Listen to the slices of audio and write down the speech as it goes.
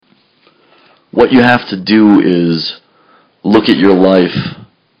What you have to do is look at your life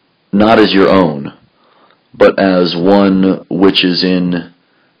not as your own, but as one which is in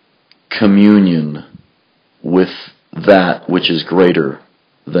communion with that which is greater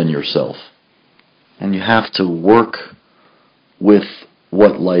than yourself. And you have to work with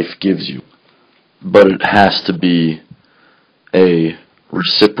what life gives you, but it has to be a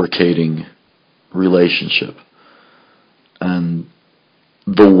reciprocating relationship. And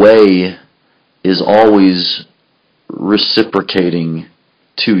the way is always reciprocating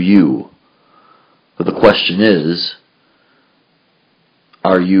to you. But the question is,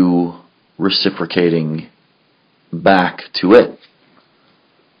 are you reciprocating back to it?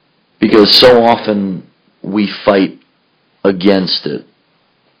 Because so often we fight against it.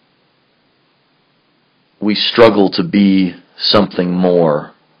 We struggle to be something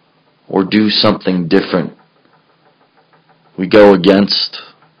more or do something different. We go against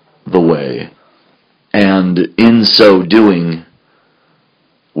the way, and in so doing,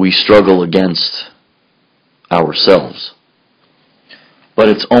 we struggle against ourselves. But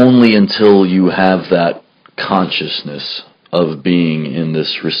it's only until you have that consciousness of being in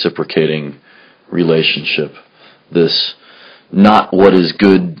this reciprocating relationship, this not what is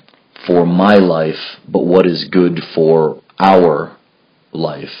good for my life, but what is good for our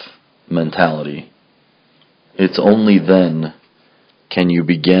life mentality. It's only then can you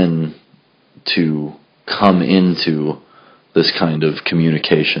begin to come into this kind of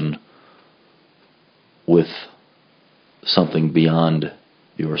communication with something beyond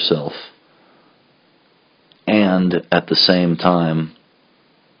yourself. And at the same time,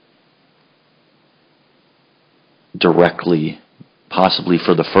 directly, possibly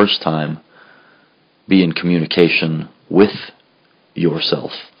for the first time, be in communication with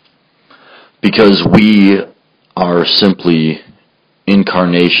yourself. Because we are simply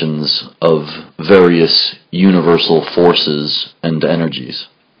incarnations of various universal forces and energies.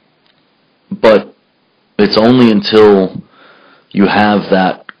 But it's only until you have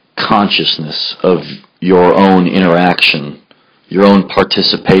that consciousness of your own interaction, your own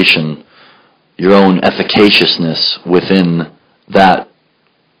participation, your own efficaciousness within that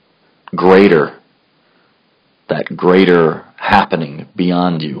greater happening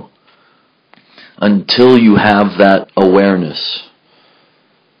beyond you. Until you have that awareness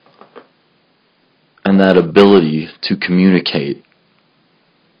and that ability to communicate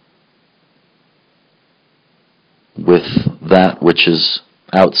with that which is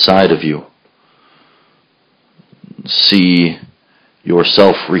outside of you, see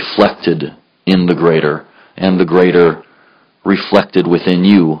yourself reflected in the greater and the greater reflected within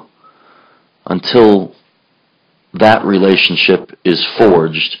you, until that relationship is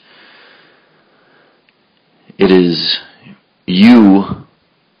forged, it is you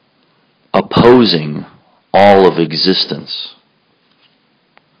opposing all of existence.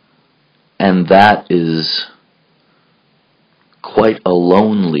 And that is quite a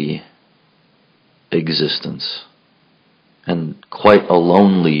lonely existence and quite a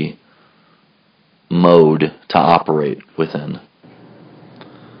lonely mode to operate within.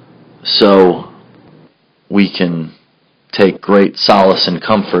 So we can take great solace and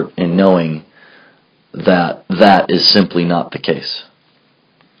comfort in knowing that that is simply not the case.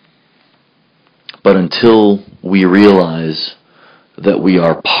 But until we realize that we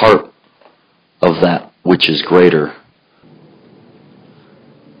are part of that which is greater,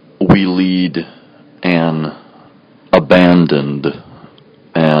 we lead an abandoned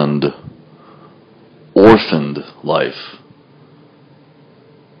and orphaned life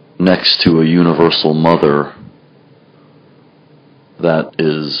next to a universal mother that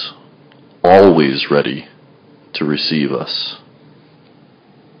is always ready to receive us.